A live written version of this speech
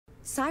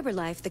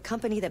CyberLife, the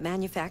company that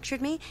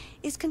manufactured me,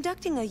 is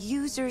conducting a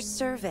user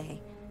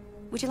survey.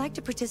 Would you like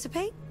to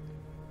participate?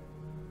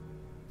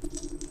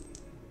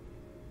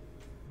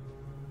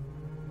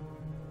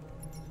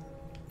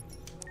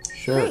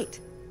 Sure. Great.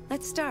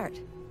 Let's start.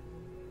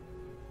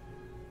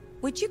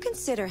 Would you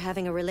consider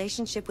having a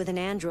relationship with an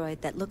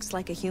android that looks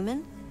like a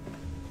human?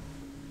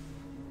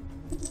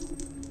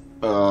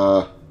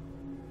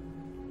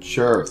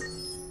 Sure.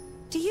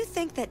 Do you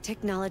think that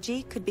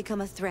technology could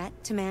become a threat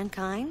to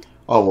mankind?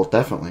 Oh, well,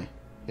 definitely.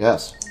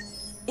 Yes.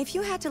 If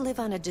you had to live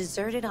on a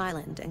deserted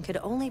island and could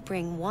only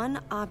bring one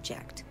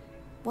object,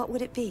 what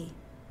would it be?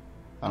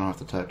 I don't have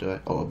to type, do I?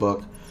 Oh, a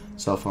book,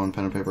 cell phone,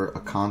 pen and paper, a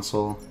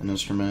console, an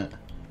instrument.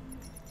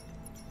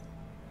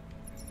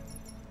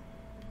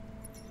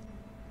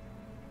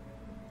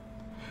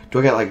 Do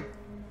I get like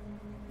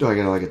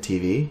a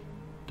TV?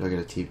 Do I get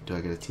a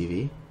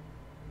TV?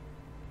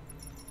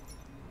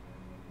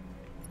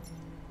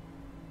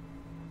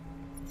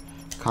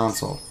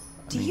 Console.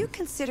 Do you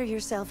consider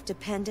yourself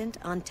dependent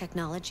on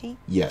technology?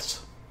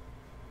 Yes.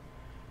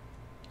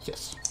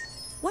 Yes.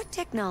 What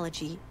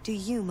technology do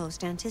you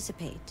most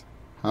anticipate?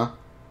 Huh?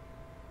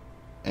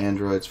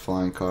 Androids,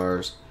 flying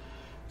cars,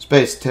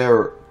 space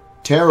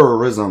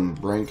terrorism,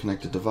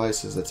 brain-connected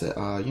devices. That's it.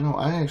 You know,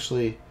 I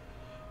actually...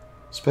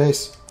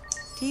 Space.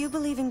 Do you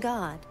believe in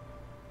God?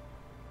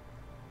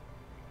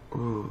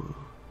 Ooh.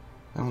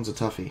 That one's a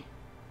toughie.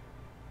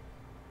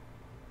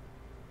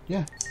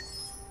 Yeah.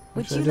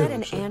 Would Actually, you I do, let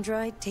an actually.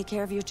 android take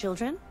care of your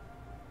children?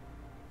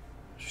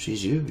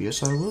 She's you.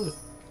 Yes, I would.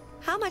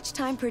 How much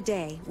time per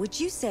day would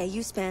you say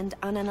you spend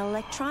on an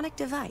electronic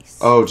device?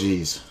 Oh,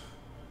 geez.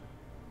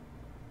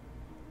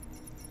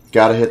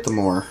 Gotta hit the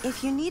more.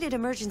 If you needed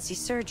emergency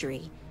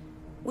surgery,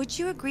 would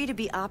you agree to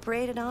be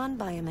operated on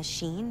by a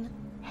machine?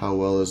 How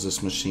well does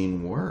this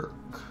machine work?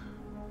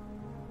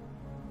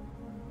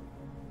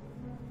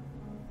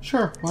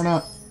 Sure, why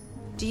not?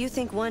 Do you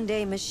think one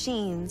day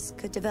machines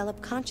could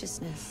develop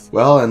consciousness?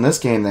 Well, in this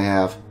game they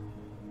have.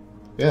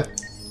 Yeah,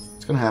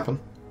 it's gonna happen.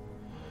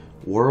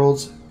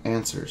 World's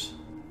answers.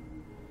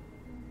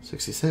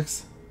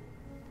 66.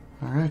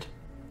 Alright.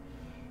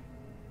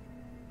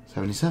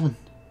 77.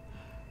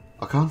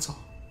 A console.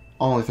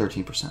 Only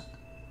 13%.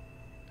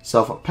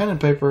 Cell phone. Pen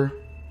and paper.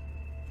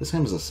 This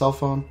game is a cell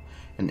phone.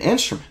 An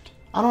instrument.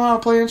 I don't know how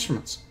to play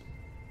instruments.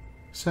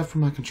 Except for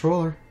my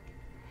controller.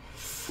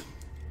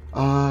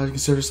 You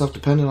consider yourself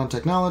dependent on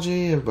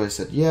technology. Everybody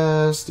said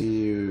yes. Do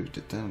you...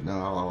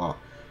 No.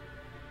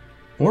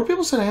 More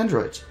people said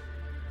androids.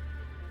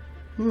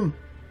 Do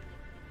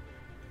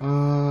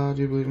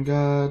you believe in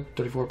God?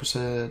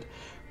 34%.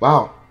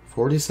 Wow.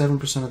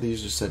 47% of the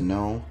users said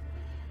no.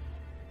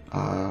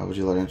 Would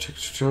you let her check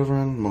your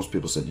children? Most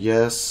people said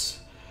yes.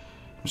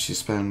 She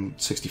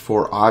spent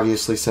 64.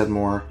 Obviously said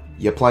more.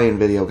 You playing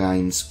video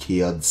games,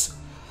 kids.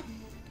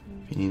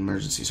 If you need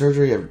emergency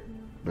surgery,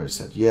 everybody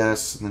said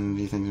yes. And then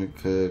do you think we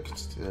could?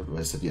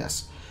 Everybody said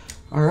yes.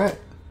 All right.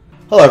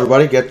 Hello,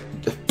 everybody.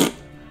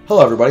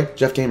 Hello, everybody.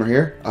 Jeff Gamer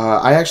here.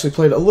 I actually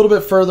played a little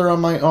bit further on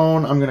my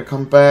own. I'm gonna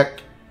come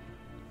back,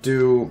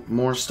 do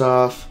more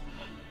stuff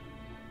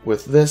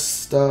with this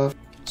stuff.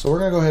 So we're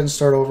gonna go ahead and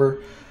start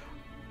over.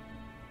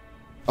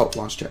 Oh,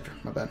 launch chapter.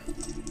 My bad.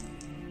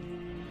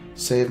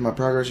 Save my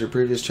progress. Your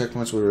previous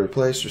checkpoints will be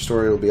replaced. Your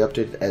story will be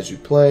updated as you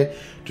play.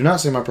 Do not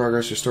save my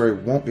progress. Your story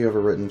won't be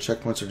overwritten.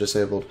 Checkpoints are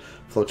disabled.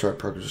 Flowchart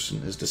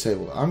progression is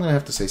disabled. I'm going to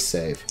have to say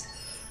save,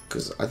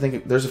 because I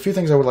think there's a few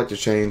things I would like to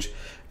change.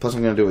 Plus,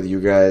 I'm going to do it with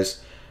you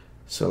guys.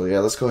 So, yeah,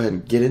 let's go ahead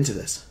and get into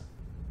this.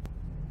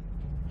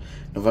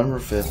 November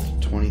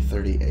 5th,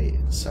 2038.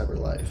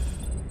 CyberLife.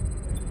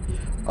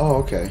 Oh,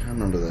 okay. I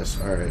remember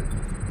this. Alright.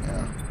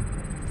 Yeah.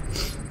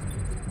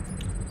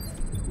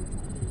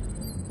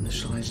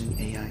 Initializing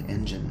AI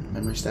engine.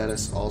 Memory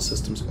status, all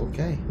systems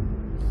okay.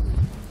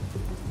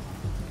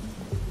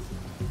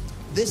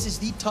 This is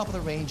the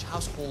top-of-the-range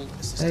household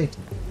assistant.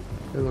 Hey.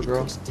 Hey, little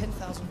girl. It cooks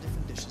 10,000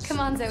 different dishes. Come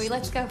on, Zoe,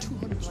 let's go.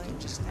 200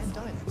 languages and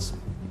dialects.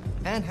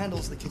 And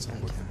handles the kids'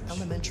 homework from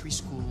elementary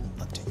school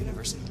up to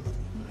university level.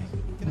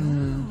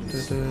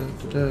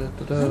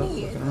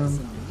 Honey,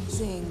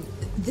 amazing.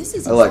 This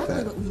is I like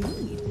exactly that. what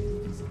we need.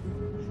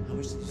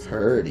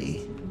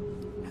 Purdy.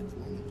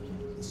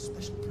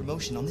 Special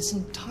promotion on this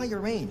entire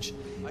range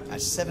at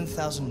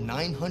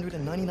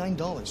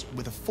 $7,999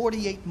 with a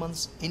 48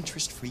 months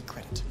interest-free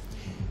credit.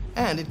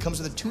 And it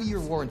comes with a 2-year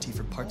warranty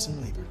for parts and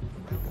labor.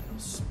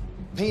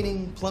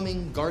 Painting,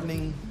 plumbing,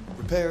 gardening,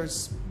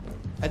 repairs.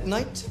 At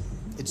night,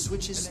 it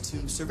switches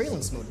to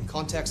surveillance mode and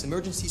contacts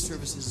emergency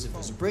services if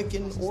there's a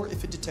break-in or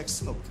if it detects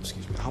smoke.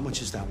 Excuse me, how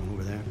much is that one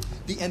over there?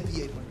 The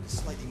MP800 is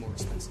slightly more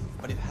expensive,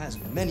 but it has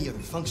many other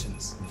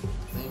functions.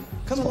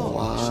 Come A along.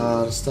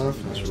 lot of stuff.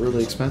 It's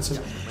really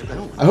expensive.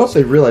 I hope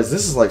they realize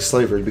this is like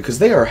slavery, because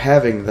they are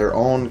having their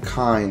own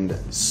kind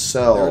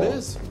sell There it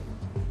is.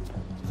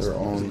 their It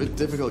was a own. bit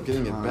difficult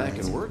getting it back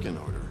kind. in working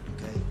order.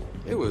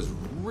 It was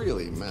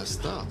really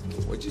messed up.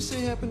 What'd you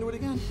say happened to it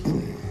again?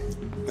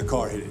 The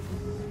car hit it.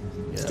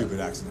 Yeah. Stupid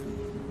accident.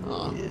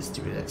 Oh, Yeah,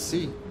 stupid ass.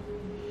 see.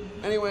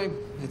 Anyway,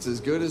 it's as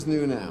good as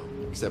new now.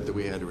 except that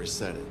we had to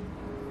reset it.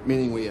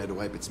 Meaning we had to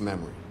wipe its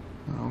memory.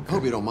 Oh, I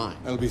hope you don't mind.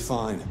 That'll be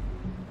fine.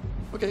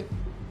 Okay.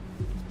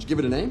 Did you give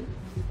it a name?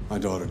 My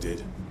daughter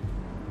did.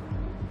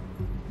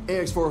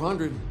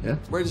 AX400. Yeah.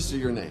 Register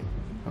your name.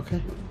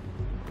 Okay.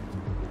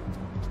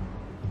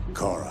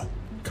 Kara.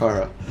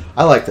 Kara.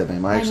 I like that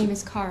name. My name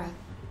is Kara.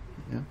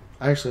 Yeah.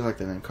 I actually like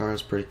that name.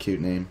 Kara's a pretty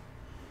cute name.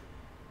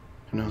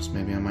 Who knows?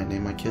 Maybe I might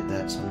name my kid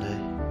that someday.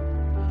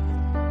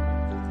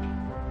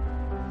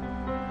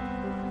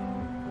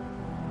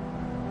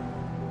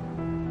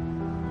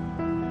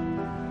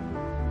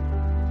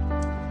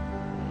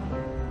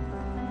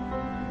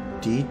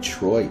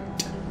 Detroit.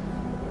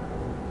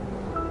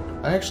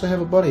 I actually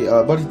have a buddy,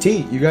 Buddy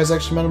T. You guys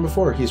actually met him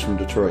before. He's from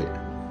Detroit.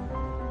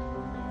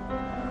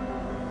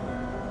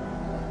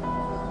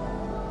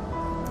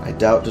 I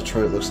doubt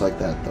Detroit looks like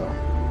that, though.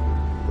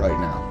 Right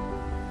now.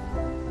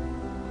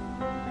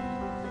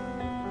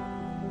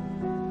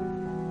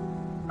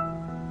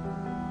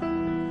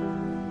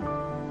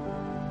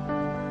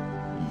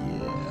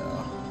 Yeah.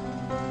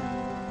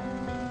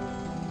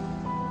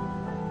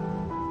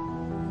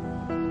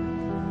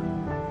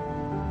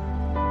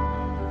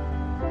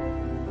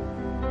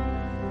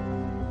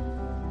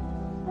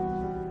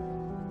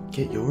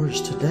 Get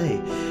yours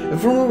today.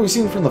 And from what we've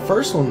seen from the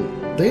first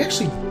one, they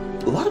actually,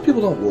 a lot of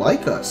people don't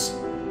like us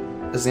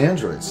as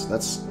androids.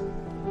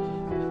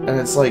 And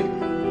it's like,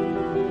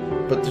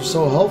 but they're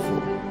so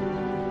helpful.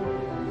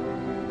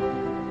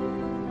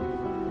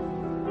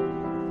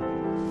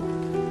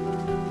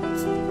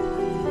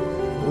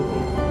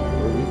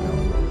 Where are we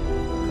going?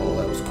 Oh,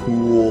 that was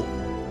cool.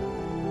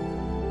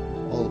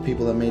 All the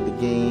people that made the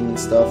game and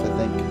stuff, I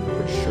think,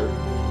 pretty sure.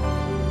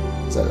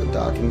 Is that a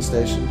docking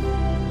station?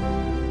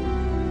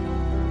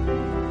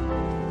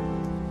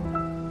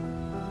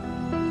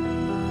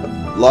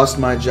 Lost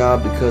my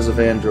job because of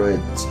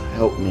androids.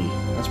 Help me.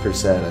 That's pretty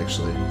sad,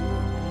 actually.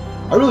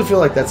 I really feel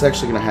like that's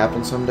actually going to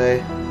happen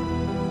someday.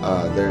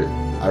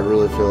 I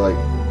really feel like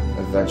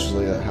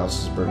eventually that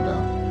house is burned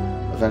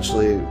down.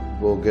 Eventually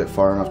we'll get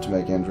far enough to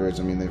make androids.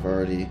 I mean, they've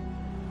already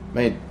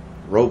made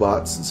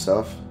robots and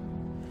stuff.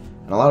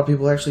 And a lot of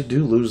people actually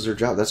do lose their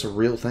job. That's a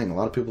real thing. A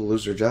lot of people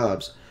lose their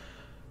jobs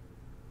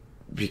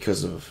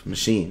because of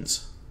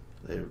machines.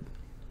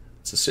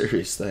 It's a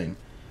serious thing.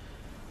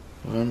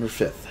 November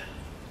 5th.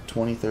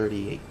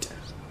 2038.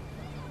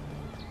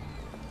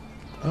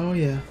 Oh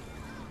yeah.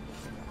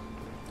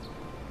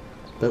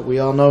 But we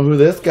all know who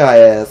this guy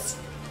is.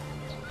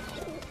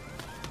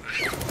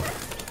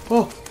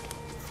 Oh,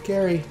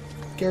 scary.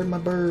 Scared my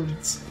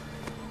birds.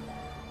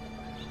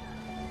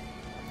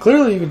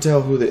 Clearly you can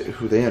tell who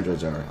the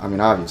androids are. I mean,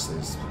 obviously,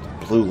 it's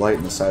blue light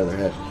in the side of their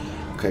head.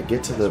 Okay,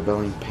 get to the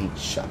Belling paint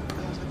shop.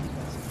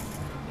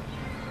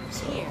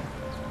 Here.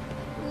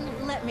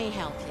 Let me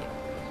help you.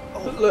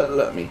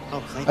 Let me. Oh,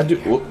 thank I you, do.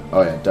 Karen. Whoop.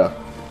 Oh yeah, duh.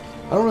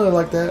 I don't really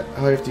like that.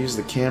 How you have to use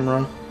the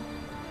camera,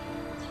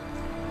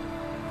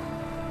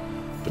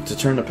 but to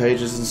turn the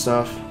pages and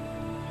stuff.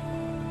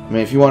 I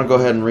mean, if you want to go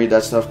ahead and read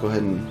that stuff, go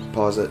ahead and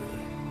pause it.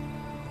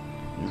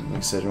 Like I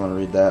said, you want to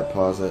read that,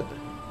 pause it.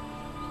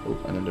 Oh,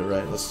 I didn't do it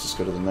right. Let's just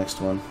go to the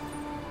next one.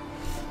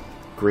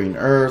 Green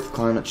Earth,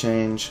 climate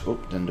change. Oh,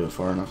 didn't do it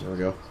far enough. There we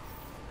go.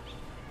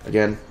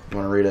 Again, you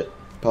want to read it,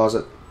 pause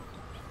it.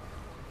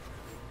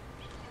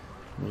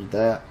 Read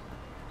that.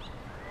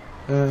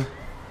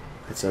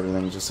 That's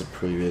everything, just the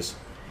previous.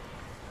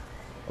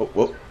 Oh,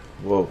 whoa,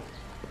 whoa.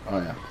 Oh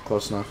yeah,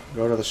 close enough.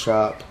 Go to the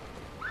shop.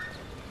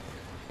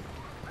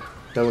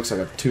 That looks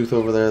like a tooth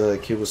over there that the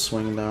kid was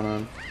swinging down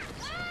on.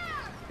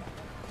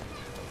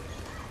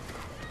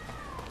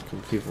 A couple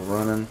people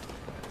running.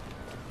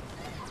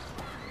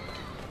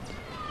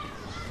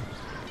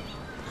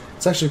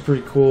 It's actually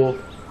pretty cool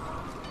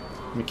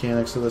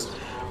mechanics of this.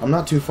 I'm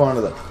not too fond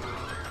of the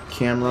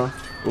camera.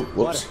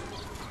 Whoops.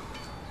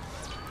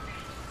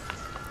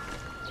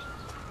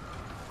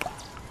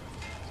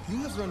 You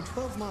have run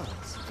 12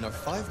 miles and are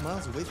 5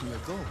 miles away from your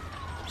goal.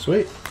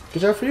 Sweet.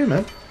 Good job for you,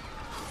 man.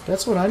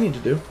 That's what I need to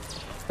do.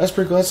 That's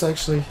pretty cool. That's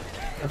actually...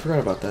 I forgot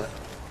about that.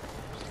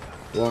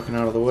 Walking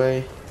out of the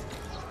way.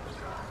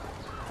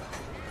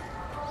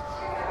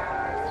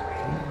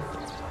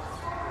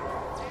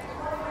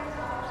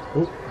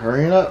 Oh,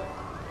 hurrying up.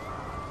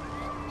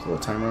 Is there a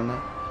timer on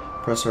that?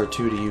 Press R2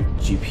 to use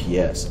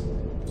GPS.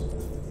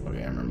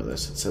 Okay, I remember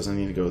this. It says I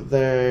need to go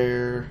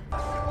there.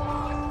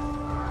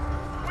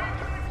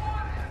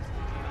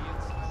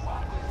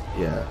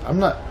 Yeah, I'm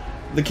not...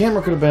 The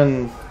camera could have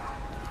been...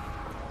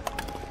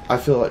 I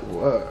feel like...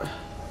 What?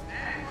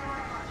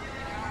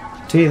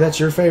 T, that's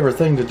your favorite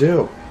thing to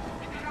do.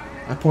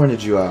 I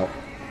pointed you out.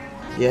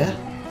 Yeah?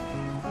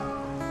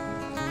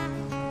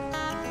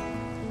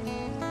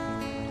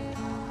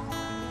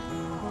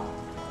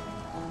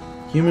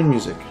 Human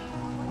music.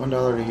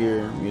 $1 to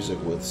hear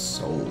music with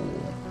soul.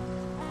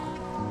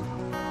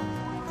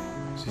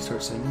 Does he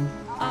start singing?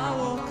 I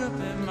woke up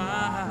in my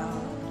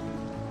house,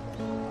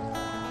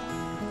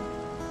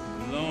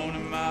 alone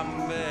in my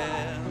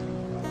bed.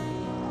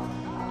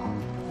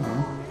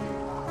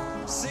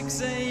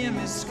 6 a.m.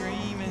 is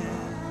screaming.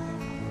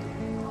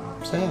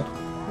 Sad.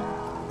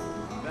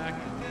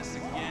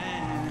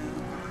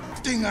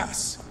 corrupting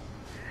us.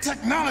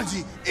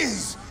 Technology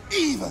is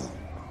evil.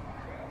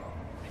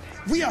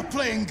 We are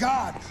playing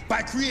God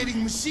by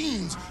creating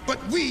machines,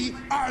 but we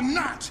are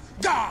not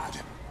God.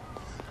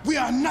 We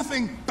are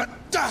nothing but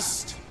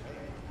dust.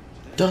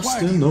 Dust Why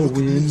do in you the look at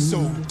me wind.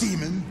 so,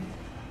 demon?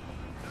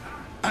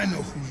 I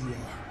know who you are.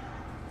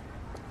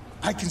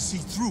 I can see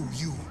through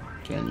you.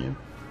 Can you?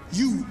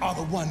 You are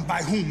the one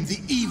by whom the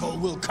evil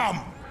will come.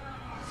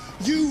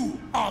 You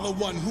are the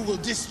one who will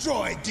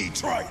destroy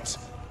Detroit.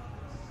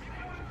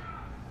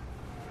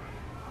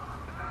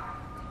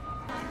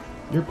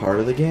 You're part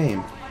of the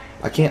game.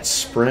 I can't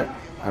sprint.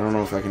 I don't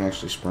know if I can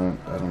actually sprint.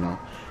 I don't know.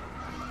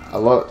 I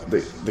love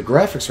the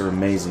graphics are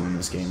amazing in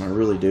this game. I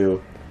really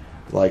do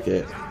like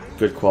it.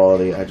 Good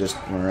quality. I just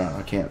went around.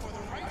 I can't.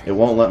 It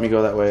won't let me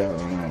go that way. I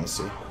don't know. Let's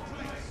see.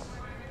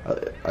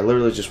 I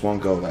literally just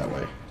won't go that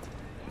way.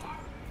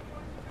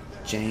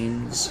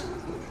 James.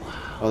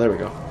 Oh, there we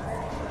go.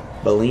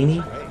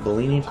 Bellini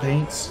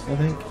Paints, I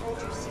think.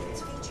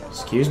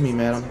 Excuse me,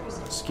 madam.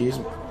 Excuse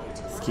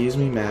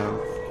me, madam.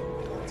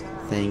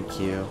 Thank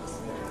you.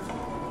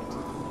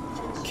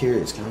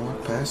 Curious, can I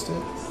walk past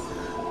it?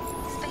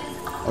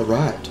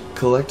 Arrived.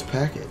 Collect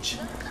package.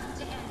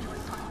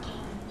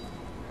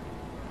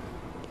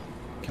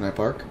 Can I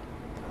park?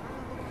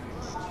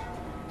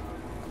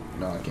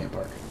 No, I can't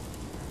park.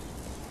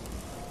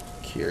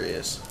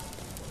 Curious.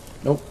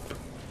 Nope.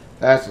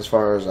 That's as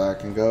far as I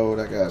can go.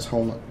 That guy's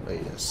home.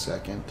 Wait a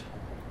second.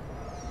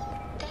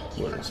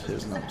 What does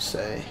his note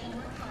say?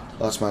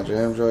 Lost my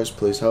jam joys.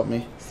 Please help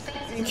me.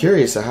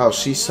 Curious at how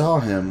she saw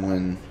him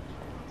when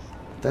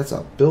that's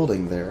a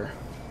building there.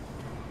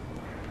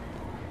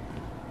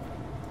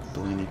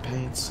 Bellini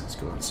Paints. Let's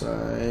go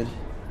inside.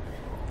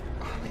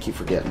 I keep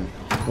forgetting.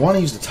 I want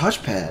to use the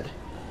touchpad.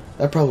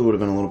 That probably would have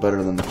been a little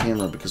better than the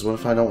camera, because what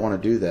if I don't want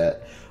to do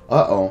that?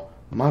 Uh-oh.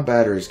 My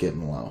battery's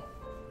getting low.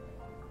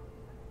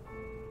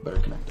 Better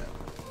connect that.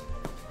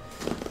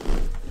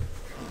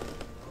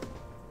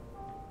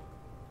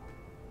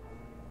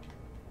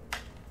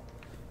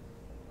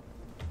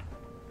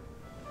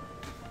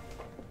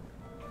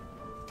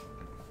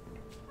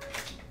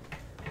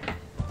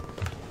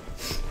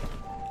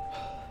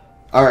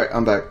 Alright,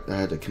 I'm back. I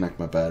had to connect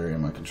my battery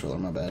and my controller,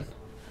 my bad.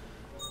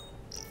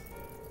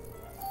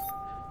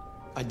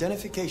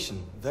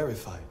 Identification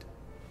verified.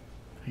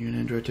 Are you an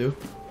Android too?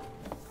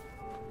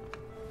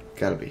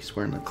 Gotta be. He's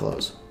wearing the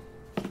clothes.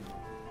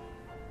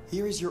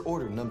 Here is your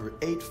order number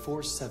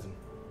 847.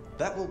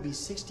 That will be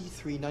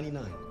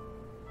 $63.99.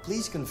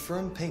 Please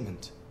confirm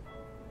payment.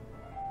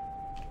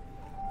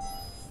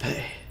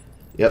 Pay.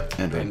 Yep,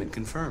 Android. Payment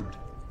confirmed.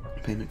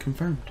 Payment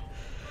confirmed.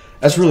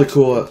 That's really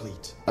cool.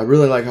 I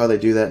really like how they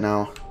do that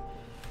now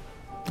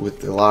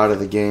with a lot of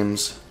the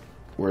games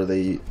where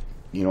they,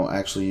 you know,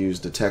 actually use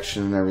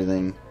detection and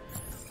everything.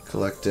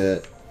 Collect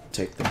it,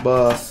 take the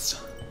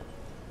bus.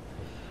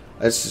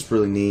 That's just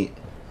really neat.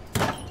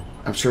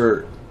 I'm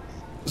sure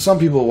some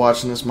people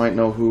watching this might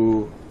know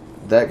who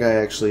that guy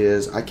actually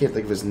is. I can't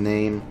think of his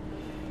name.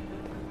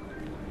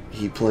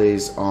 He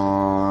plays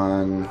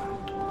on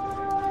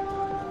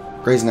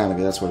Grey's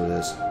Anatomy, that's what it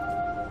is.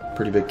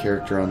 Pretty big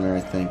character on there, I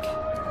think.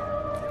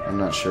 I'm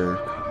not sure.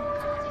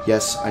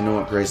 Yes, I know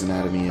what Grey's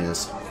Anatomy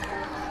is.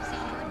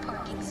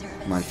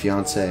 My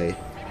fiance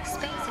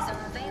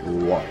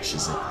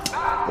watches it.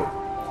 Oh.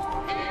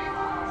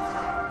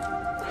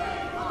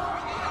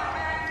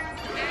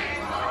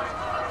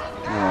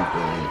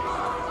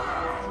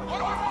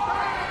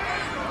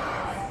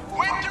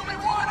 When do we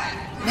want it?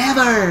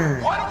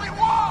 Never! What do we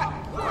want?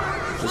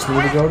 Just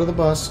need to go to the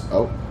bus.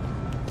 Oh.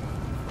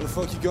 Where the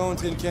fuck you going,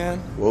 Tin Can?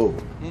 Whoa.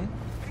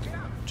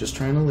 Just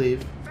trying to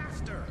leave.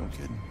 No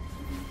kidding.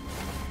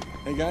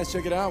 Hey guys,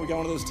 check it out. We got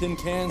one of those tin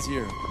cans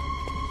here.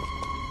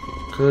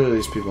 Clearly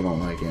these people don't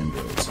like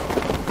androids.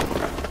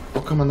 Oh,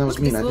 come on, that was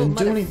mean. I didn't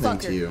do anything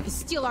to you. You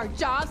steal our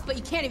jobs, but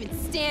you can't even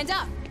stand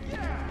up.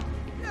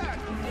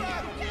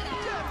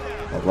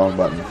 Oh, wrong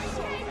button.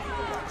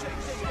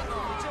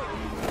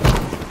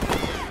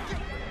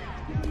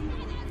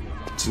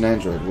 It's an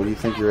android. What do you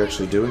think you're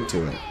actually doing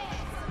to it?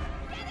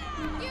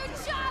 You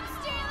job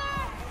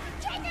stealer!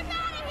 Take him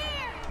out of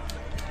here!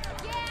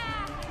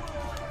 Yeah!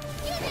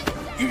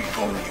 You ain't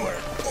going anywhere.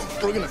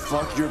 We're gonna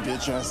fuck your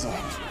bitch ass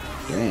up.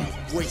 Dang.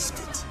 Waste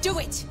it. Do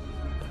it!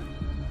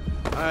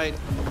 Alright.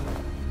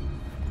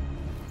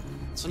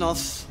 That's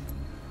enough.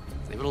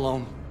 Leave it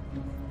alone.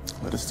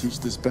 Let us teach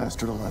this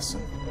bastard a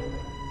lesson.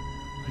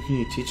 How can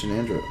you teach an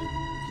android?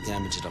 You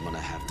damage it, I'm gonna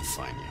have to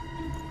find you.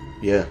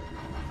 Yeah.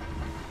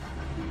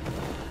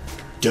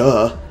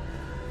 Duh.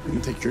 I'm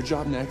gonna take your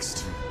job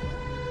next.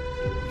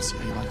 See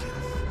how you like it.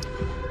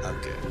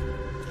 Okay.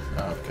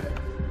 Okay.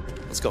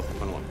 Let's go.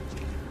 Run along.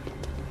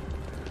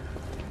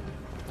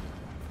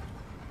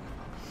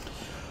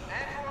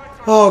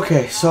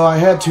 Okay, so I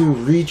had to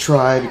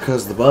retry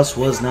because the bus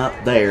was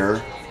not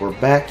there. We're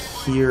back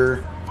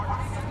here.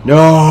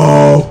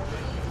 No!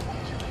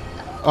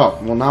 Oh,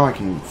 well now I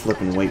can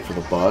flip and wait for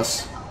the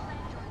bus.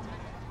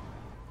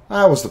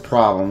 That was the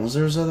problem, was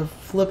there's other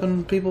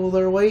flipping people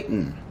that are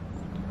waiting.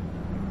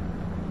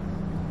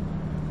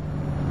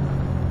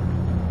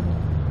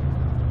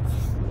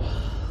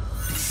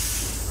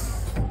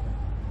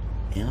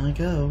 I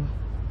go.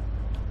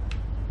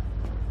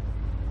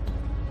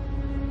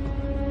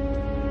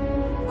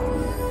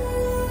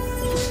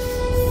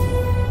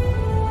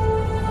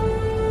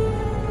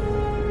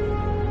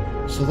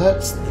 So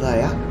that's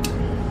that.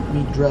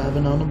 Me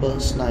driving on a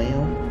bus now. I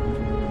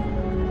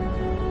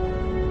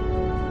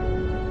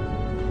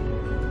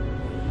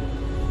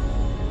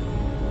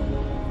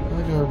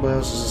like how everybody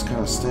else is just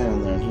kind of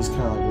standing there and he's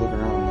kind of like looking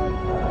around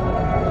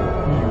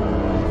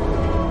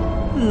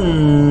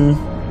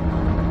like,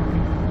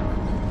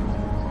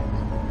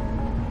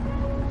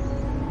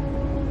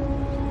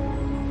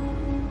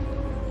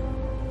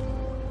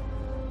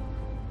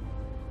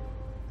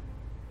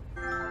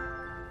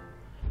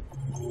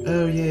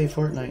 Oh, yay,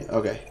 Fortnite.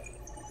 Okay.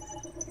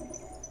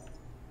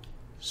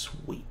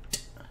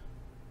 Sweet.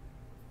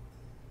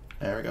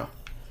 There we go.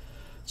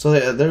 So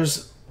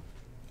there's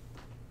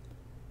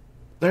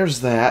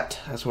that.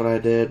 That's what I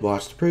did.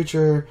 Watched the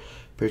Preacher.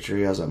 Preacher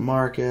yells at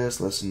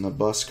Marcus. Listen to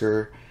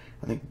Busker.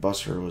 I think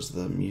Busker was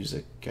the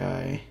music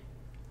guy.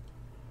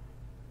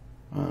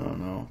 I don't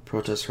know.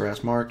 Protest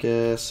harass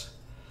Marcus.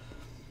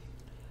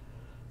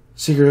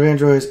 Secret of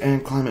Androids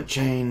and Climate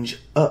Change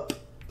up.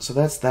 So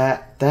that's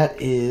that.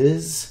 That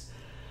is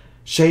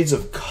Shades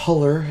of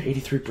Color,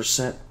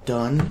 83%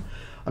 done.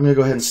 I'm going to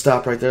go ahead and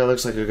stop right there. It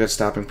looks like a good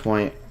stopping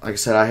point. Like I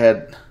said, I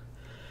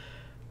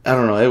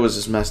don't know, it was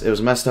just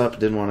messed up.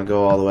 Didn't want to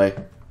go all the way.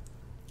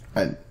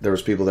 There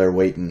was people there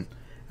waiting,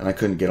 and I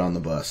couldn't get on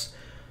the bus.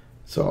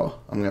 So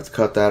I'm going to have to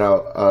cut that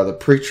out. The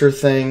Preacher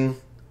thing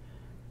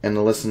and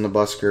the Listen to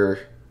Busker,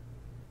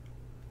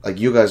 like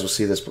you guys will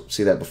see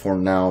that before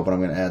now, but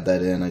I'm going to add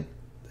that in.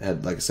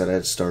 Like I said, I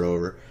had to start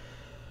over.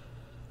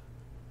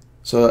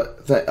 So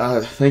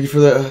thank you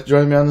for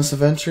joining me on this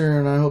adventure,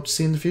 and I hope to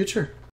see you in the future.